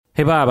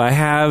Hey, Bob, I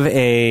have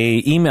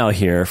a email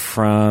here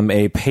from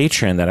a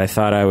patron that I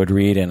thought I would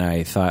read, and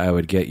I thought I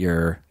would get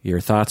your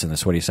thoughts on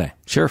this. What do you say?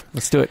 Sure,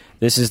 let's do it.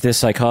 This is the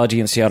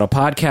Psychology in Seattle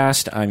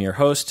podcast. I'm your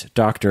host,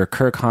 Dr.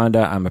 Kirk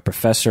Honda. I'm a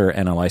professor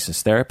and a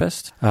licensed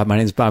therapist. My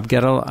name is Bob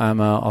Gettle.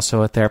 I'm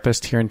also a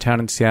therapist here in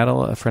town in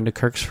Seattle, a friend of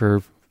Kirk's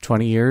for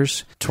 20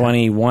 years.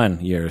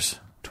 21 years.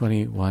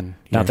 21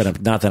 years.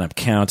 Not that I'm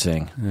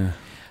counting. Yeah.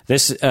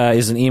 This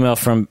is an email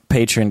from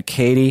patron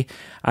Katie.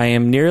 I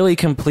am nearly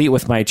complete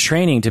with my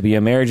training to be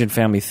a marriage and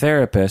family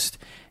therapist,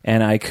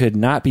 and I could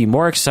not be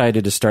more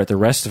excited to start the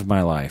rest of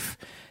my life.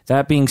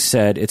 That being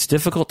said, it's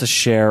difficult to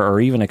share or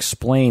even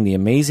explain the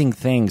amazing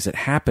things that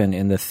happen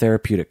in the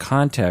therapeutic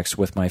context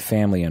with my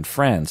family and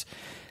friends.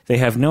 They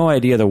have no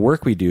idea the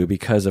work we do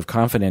because of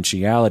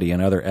confidentiality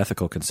and other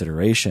ethical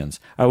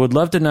considerations. I would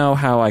love to know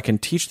how I can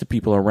teach the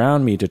people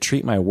around me to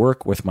treat my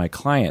work with my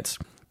clients.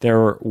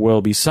 There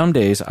will be some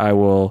days I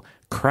will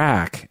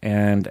crack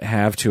and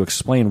have to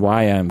explain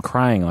why I'm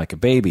crying like a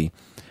baby.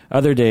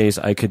 Other days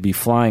I could be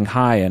flying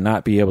high and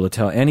not be able to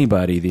tell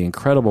anybody the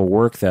incredible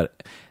work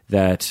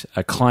that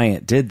a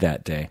client did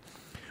that day.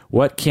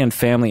 What can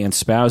family and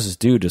spouses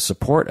do to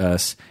support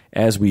us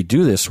as we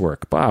do this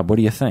work? Bob, what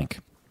do you think?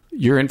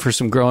 You're in for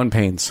some growing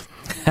pains.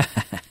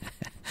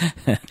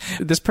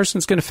 This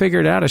person's going to figure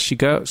it out as she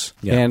goes,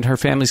 and her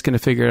family's going to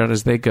figure it out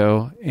as they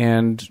go.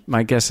 And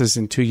my guess is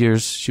in 2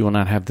 years, she will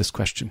not have this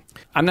question.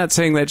 I'm not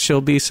saying that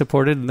she'll be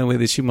supported in the way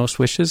that she most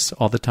wishes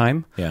all the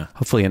time. Yeah.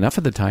 Hopefully enough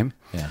of the time.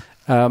 Yeah.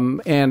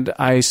 And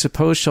I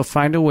suppose she'll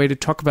find a way to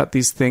talk about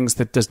these things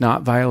that does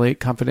not violate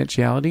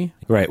confidentiality.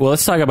 Right. Well,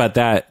 let's talk about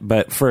that.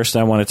 But first,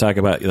 I want to talk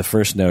about the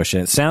first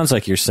notion. It sounds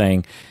like you're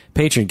saying,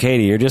 patron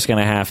Katie, you're just going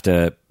to have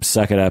to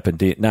suck it up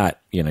and you're not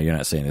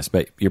saying this,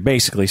 but you're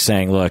basically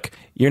saying, look,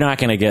 you're not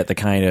going to get the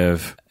kind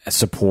of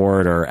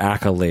support or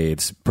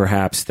accolades,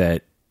 perhaps,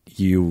 that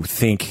you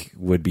think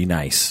would be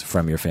nice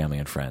from your family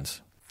and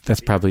friends. That's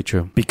probably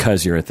true.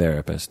 Because you're a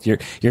therapist. You're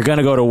going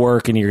to go to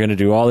work and you're going to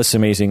do all this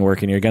amazing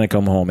work and you're going to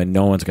come home and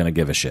no one's going to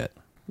give a shit.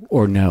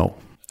 Or no.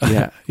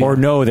 Yeah. Or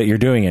know that you're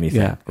doing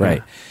anything. Yeah.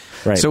 Right.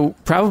 Yeah. Right. So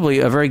probably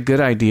a very good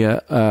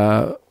idea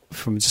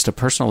from just a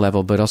personal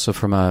level, but also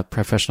from a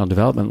professional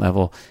development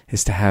level,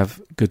 is to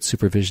have good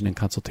supervision and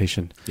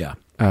consultation. Yeah.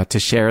 To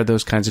share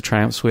those kinds of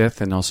triumphs with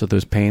and also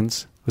those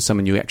pains with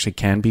someone you actually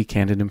can be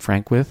candid and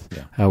frank with,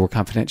 where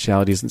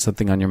confidentiality isn't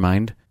something on your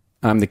mind.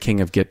 I'm the king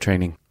of get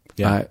training.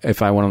 Yeah.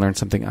 If I want to learn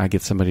something, I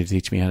get somebody to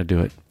teach me how to do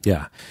it.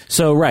 Yeah.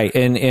 So, right.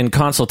 In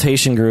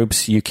consultation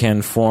groups, you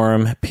can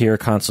form peer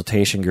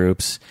consultation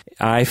groups.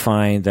 I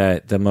find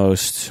that the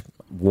most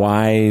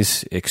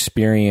wise,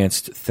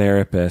 experienced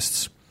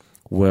therapists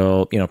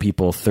will,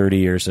 people 30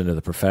 years into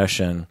the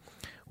profession,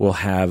 will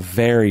have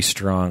very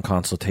strong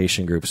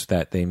consultation groups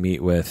that they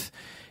meet with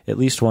at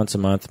least once a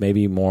month,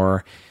 maybe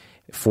more,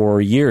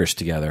 for years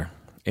together.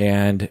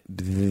 And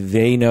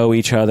they know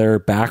each other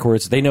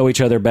backwards. They know each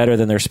other better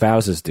than their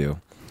spouses do,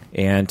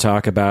 and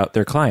talk about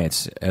their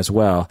clients as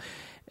well.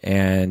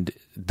 And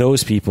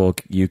those people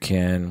you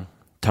can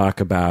talk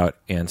about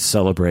and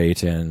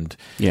celebrate and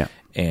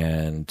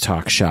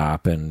talk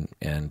shop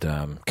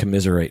and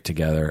commiserate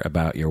together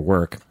about your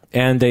work.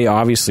 And they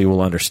obviously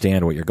will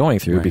understand what you're going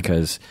through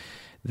because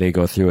they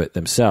go through it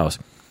themselves.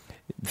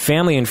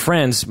 Family and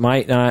friends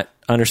might not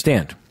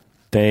understand.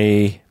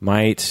 They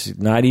might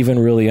not even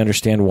really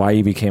understand why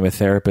you became a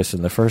therapist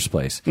in the first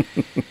place.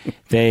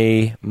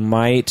 They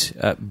might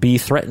be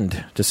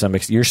threatened to some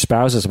extent. Your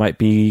spouses might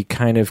be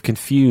kind of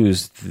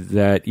confused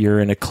that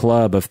you're in a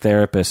club of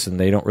therapists and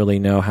they don't really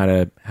know how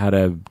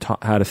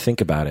to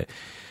think about it.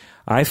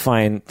 I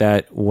find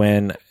that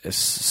when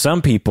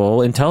some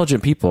people,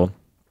 intelligent people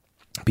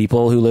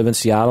who live in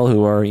Seattle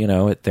who are,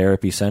 at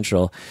Therapy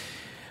Central,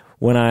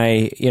 when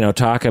I,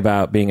 talk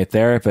about being a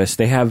therapist,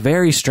 they have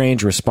very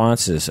strange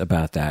responses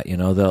about that.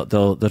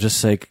 They'll just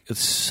say,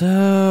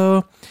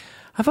 so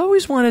I've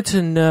always wanted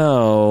to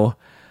know,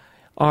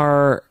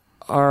 are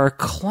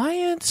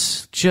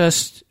clients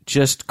just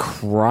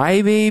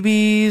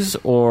crybabies,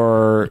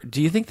 or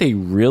do you think they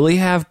really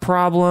have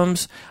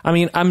problems? I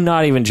mean, I'm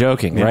not even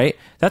joking, right?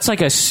 That's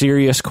like a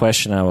serious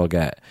question I will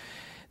get.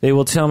 They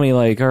will tell me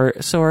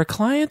are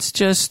clients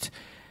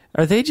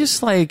are they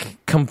just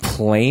like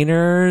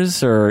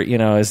complainers, or,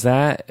 is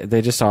that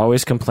they just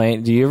always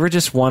complain? Do you ever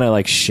just want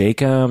to shake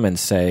them and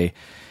say,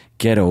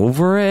 get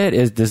over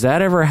it? Does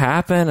that ever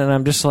happen? And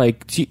I'm just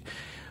like,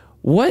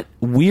 what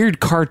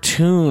weird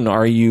cartoon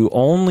are you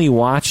only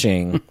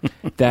watching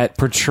that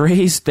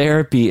portrays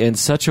therapy in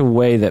such a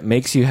way that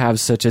makes you have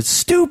such a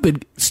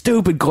stupid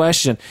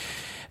question?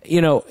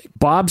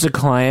 Bob's a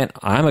client,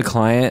 I'm a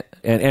client,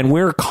 and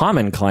we're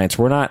common clients.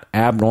 We're not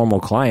abnormal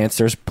clients.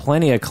 There's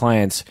plenty of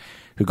clients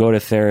who go to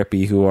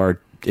therapy who are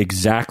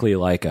exactly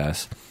like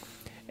us.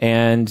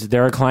 And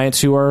there are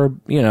clients who are,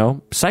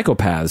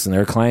 psychopaths, and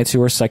there are clients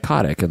who are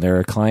psychotic, and there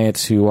are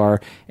clients who are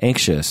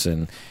anxious,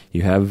 and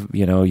you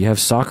have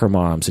soccer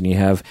moms, and you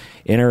have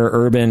inner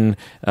urban,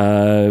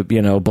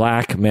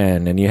 black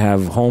men, and you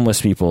have homeless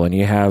people, and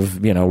you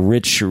have,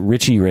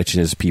 richie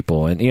riches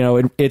people,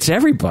 and, it's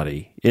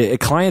everybody.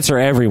 Clients are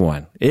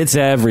everyone. It's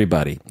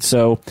everybody.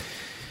 So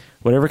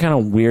whatever kind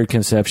of weird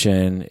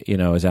conception,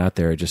 is out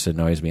there, it just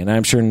annoys me. And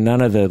I'm sure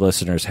none of the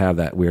listeners have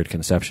that weird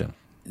conception.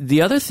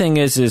 The other thing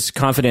is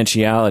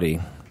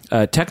confidentiality.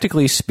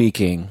 Technically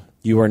speaking,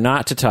 you are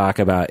not to talk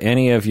about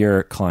any of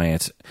your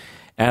clients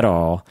at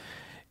all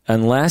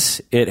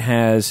unless it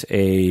has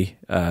a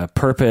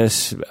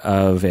purpose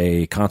of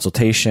a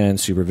consultation,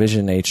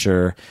 supervision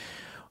nature,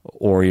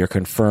 or you're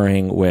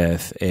conferring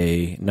with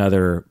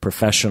another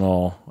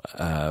professional,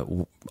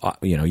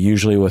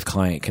 usually with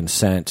client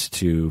consent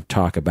to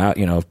talk about,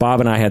 if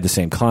Bob and I had the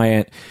same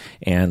client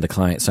and the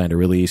client signed a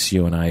release,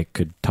 you and I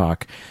could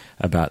talk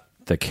about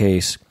the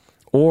case.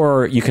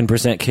 Or you can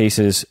present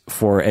cases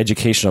for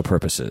educational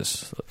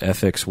purposes.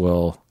 Ethics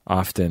will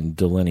often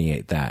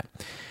delineate that.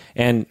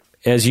 And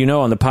as you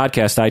know, on the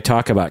podcast, I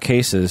talk about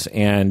cases,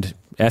 and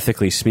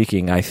ethically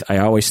speaking, I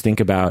always think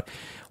about,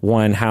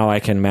 one, how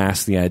I can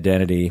mask the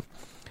identity,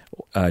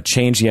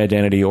 change the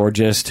identity, or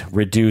just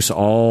reduce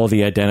all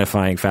the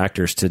identifying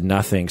factors to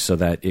nothing so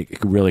that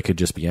it really could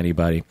just be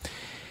anybody.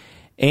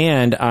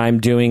 And I'm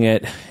doing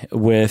it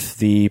with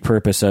the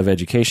purpose of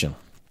education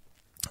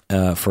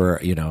for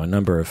a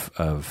number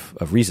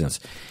of reasons.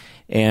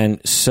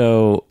 And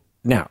so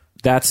now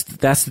that's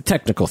the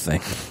technical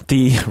thing.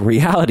 The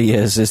reality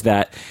is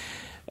that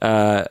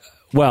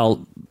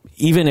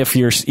even if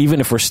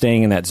we're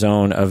staying in that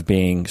zone of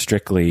being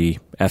strictly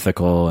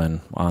ethical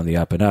and on the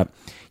up and up,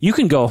 you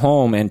can go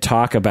home and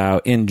talk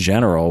about in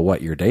general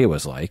what your day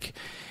was like.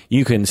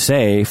 You can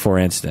say, for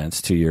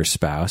instance, to your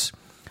spouse,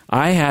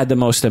 I had the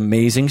most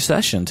amazing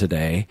session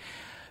today.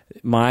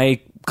 My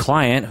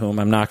client, whom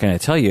I'm not going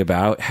to tell you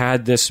about,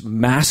 had this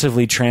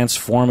massively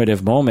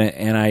transformative moment,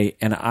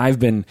 and I've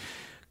been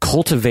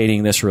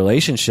cultivating this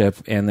relationship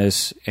and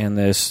this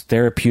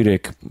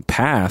therapeutic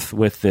path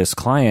with this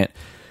client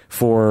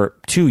for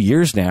 2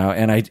 years now,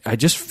 and I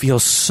just feel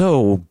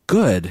so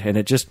good, and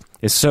it just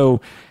is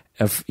so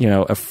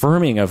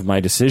affirming of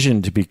my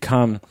decision to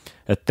become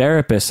a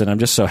therapist, and I'm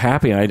just so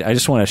happy, and I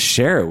just want to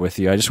share it with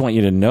you. I just want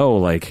you to know,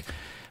 like,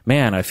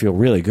 man, I feel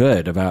really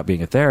good about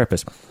being a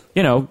therapist.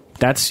 You're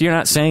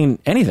not saying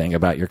anything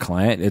about your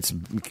client. It's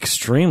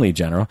extremely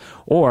general.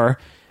 Or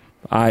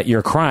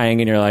you're crying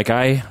and you're like,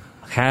 I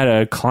had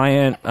a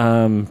client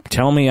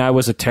tell me I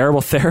was a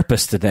terrible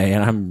therapist today,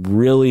 and I'm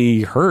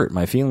really hurt.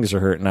 My feelings are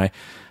hurt, and I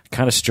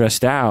kind of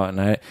stressed out,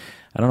 and I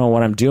don't know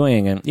what I'm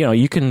doing. And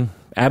you can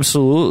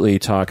absolutely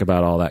talk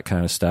about all that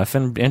kind of stuff,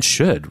 and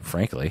should,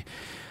 frankly.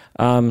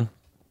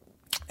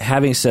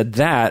 Having said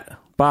that,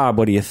 Bob,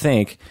 what do you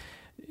think?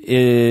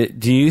 Do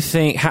you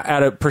think,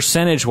 at a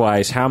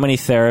percentage-wise, how many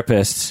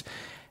therapists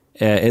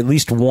at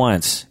least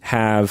once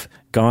have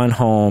gone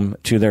home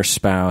to their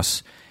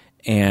spouse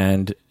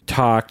and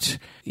talked,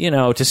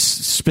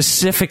 just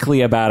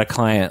specifically about a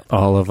client?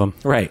 All of them.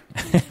 Right.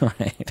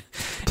 Right.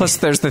 Plus,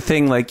 there's the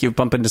thing, like, you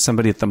bump into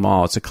somebody at the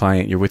mall. It's a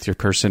client. You're with your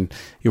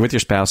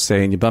spouse,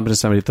 say, and you bump into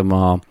somebody at the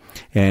mall,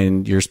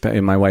 and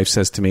my wife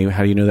says to me,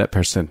 how do you know that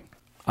person?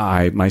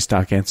 My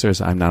stock answer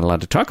is, I'm not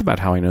allowed to talk about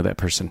how I know that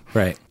person.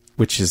 Right.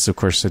 Which is, of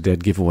course, a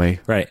dead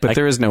giveaway. Right. But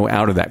there is no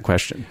out of that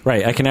question.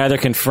 Right. I can neither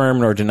confirm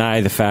nor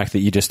deny the fact that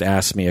you just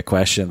asked me a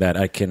question that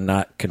I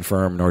cannot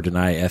confirm nor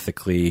deny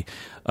ethically,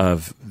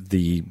 of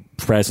the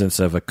presence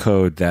of a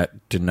code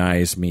that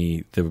denies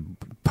me the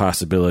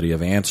possibility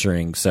of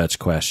answering such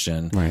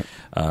question. Right.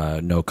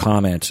 No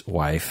comment,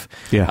 wife.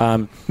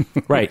 Yeah.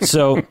 Right.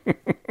 So,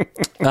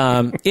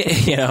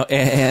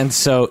 and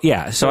so,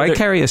 yeah. So I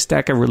carry a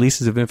stack of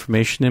releases of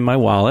information in my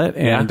wallet,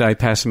 and I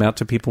pass them out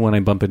to people when I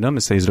bump into them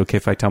and say, is it okay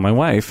if I tell my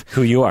wife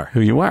who you are? Who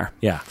you are.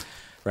 Yeah.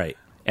 Right.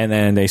 And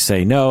then they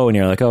say no, and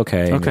you're like,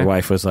 okay. And your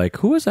wife was like,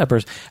 who is that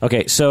person?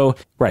 Okay, so,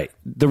 right.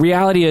 The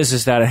reality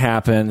is that it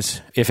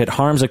happens. If it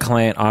harms a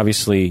client,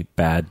 obviously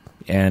bad.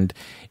 And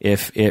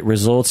if it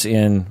results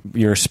in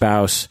your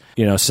spouse,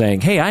 saying,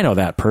 hey, I know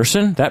that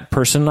person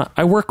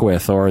I work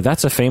with, or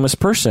that's a famous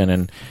person,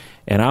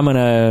 and I'm going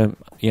to,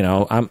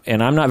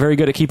 I'm not very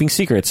good at keeping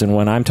secrets. And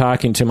when I'm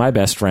talking to my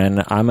best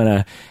friend, I'm going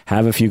to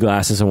have a few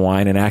glasses of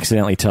wine and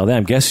accidentally tell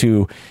them, guess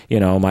who,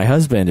 my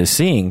husband is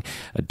seeing?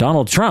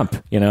 Donald Trump.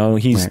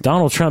 He's right.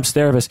 Donald Trump's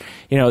therapist.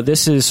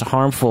 This is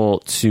harmful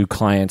to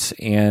clients.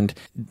 And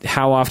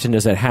how often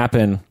does that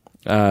happen?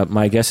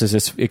 My guess is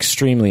it's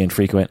extremely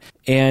infrequent.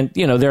 And,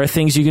 there are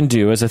things you can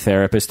do as a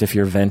therapist if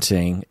you're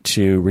venting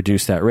to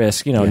reduce that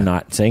risk,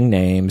 not saying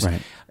names.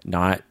 Right.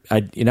 Not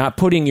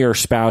putting your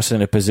spouse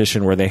in a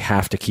position where they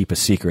have to keep a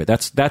secret.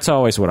 That's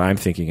always what I'm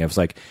thinking of. It's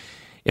like,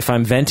 if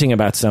I'm venting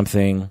about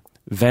something,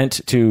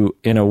 vent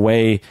in a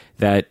way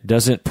that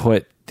doesn't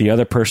put the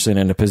other person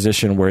in a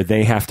position where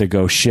they have to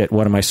go, shit,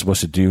 what am I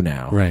supposed to do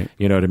now? Right.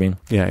 You know what I mean?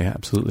 Yeah,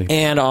 absolutely.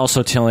 And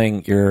also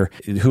telling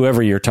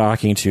whoever you're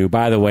talking to,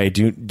 by the way,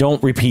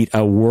 don't repeat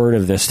a word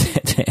of this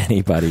to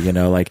anybody,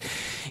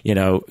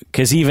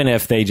 because even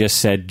if they just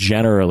said,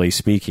 generally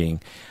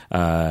speaking,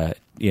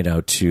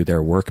 to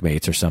their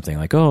workmates or something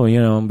like, oh,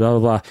 blah, blah,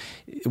 blah.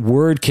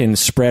 Word can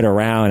spread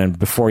around, and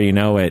before you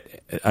know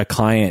it, a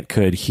client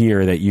could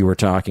hear that you were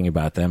talking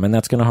about them, and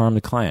that's going to harm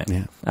the client.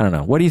 Yeah. I don't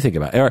know. What do you think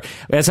about it? Or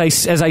as I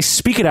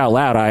speak it out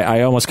loud,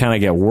 I almost kind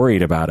of get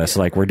worried about us,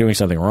 like we're doing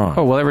something wrong.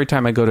 Oh, well, every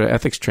time I go to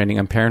ethics training,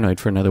 I'm paranoid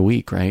for another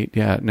week, right?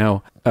 Yeah,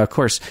 no, of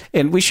course.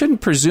 And we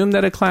shouldn't presume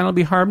that a client will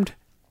be harmed,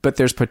 but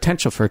there's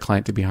potential for a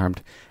client to be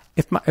harmed.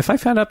 If I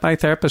found out my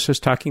therapist was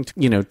talking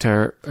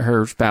to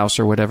her spouse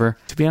or whatever,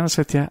 to be honest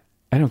with you,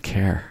 I don't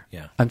care.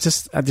 Yeah.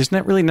 There's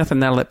not really nothing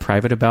that'll let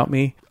private about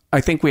me.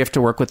 I think we have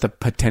to work with the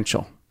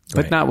potential,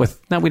 but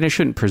we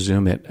shouldn't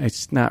presume it.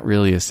 It's not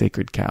really a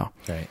sacred cow.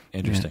 Right.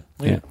 Interesting.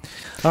 Yeah.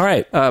 All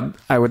right.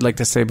 I would like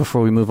to say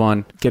before we move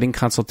on, getting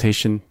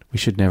consultation, we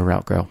should never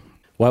outgrow.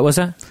 What was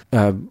that?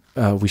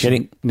 We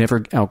should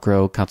never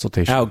outgrow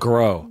consultation.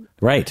 Outgrow.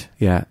 Right.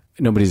 Yeah.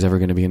 Nobody's ever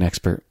going to be an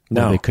expert.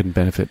 No. They couldn't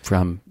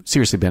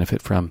seriously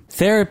benefit from.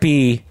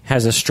 Therapy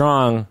has a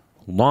strong,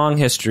 long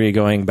history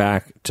going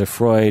back to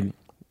Freud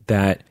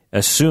that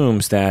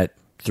assumes that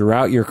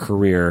throughout your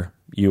career,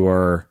 you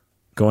are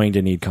going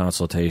to need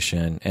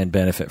consultation and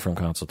benefit from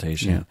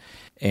consultation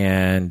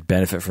and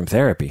benefit from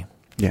therapy.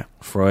 Yeah.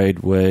 Freud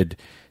would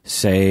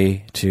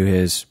say to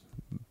his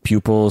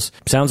pupils,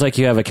 sounds like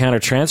you have a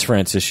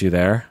countertransference issue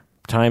there.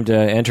 Time to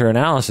enter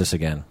analysis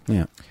again.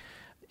 Yeah.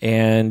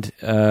 And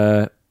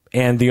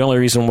the only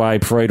reason why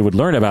Freud would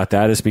learn about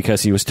that is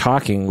because he was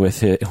talking with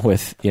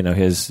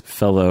his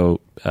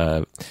fellow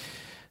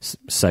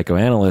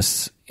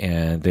psychoanalysts,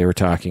 and they were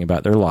talking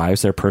about their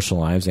lives, their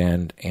personal lives,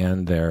 and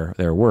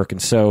their work. And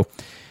so,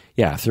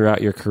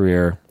 throughout your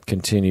career,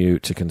 continue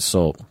to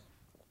consult.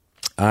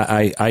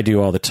 I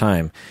do all the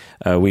time.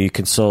 We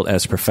consult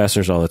as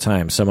professors all the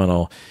time. Someone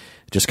will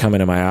just come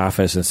into my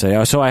office and say,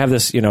 "Oh, so I have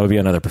this." It'll be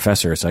another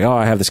professor. It's like, "Oh,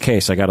 I have this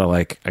case. I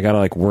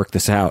gotta work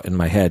this out in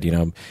my head."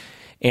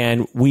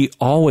 And we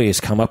always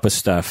come up with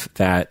stuff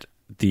that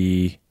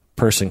the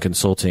person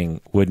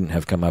consulting wouldn't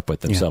have come up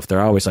with themselves.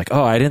 They're always like,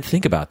 "Oh, I didn't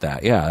think about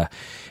that." Yeah,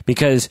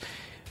 because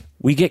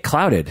we get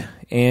clouded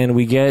and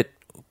we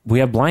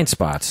have blind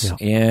spots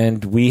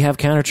and we have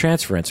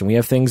countertransference and we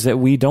have things that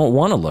we don't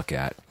want to look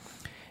at.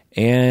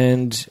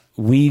 And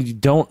we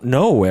don't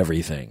know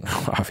everything,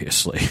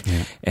 obviously.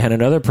 Yeah. And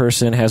another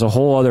person has a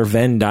whole other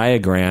Venn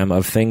diagram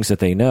of things that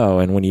they know.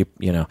 And when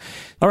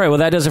all right, well,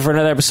 that does it for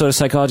another episode of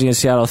Psychology in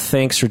Seattle.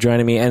 Thanks for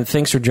joining me. And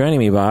thanks for joining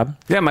me, Bob.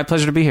 Yeah, my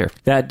pleasure to be here.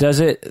 That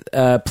does it.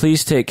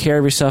 Please take care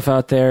of yourself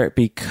out there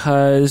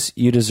because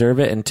you deserve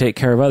it, and take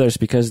care of others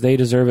because they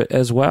deserve it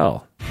as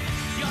well.